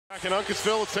Back in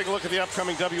Uncasville, let's take a look at the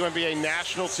upcoming WNBA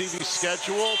national TV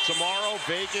schedule. Tomorrow,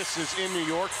 Vegas is in New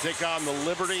York to take on the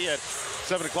Liberty at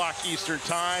 7 o'clock Eastern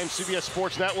Time. CBS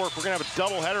Sports Network, we're going to have a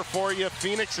doubleheader for you.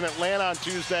 Phoenix and Atlanta on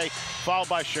Tuesday, followed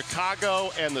by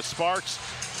Chicago and the Sparks.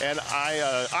 And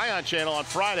Ion Channel on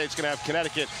Friday, it's going to have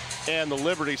Connecticut and the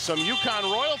Liberty. Some UConn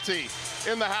royalty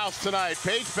in the house tonight.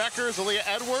 Paige, Bueckers, Aaliyah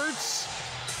Edwards.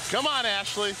 Come on,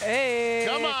 Ashley. Hey.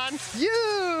 Come on.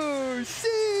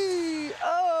 UConn.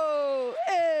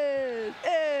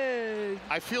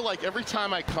 I feel like every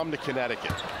time I come to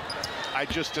Connecticut, I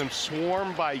just am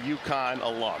swarmed by UConn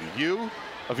alum. You,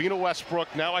 Avina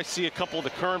Westbrook. Now I see a couple of the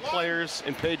current players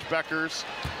in Paige Bueckers,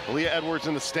 Aaliyah Edwards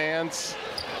in the stands.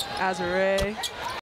 Azure.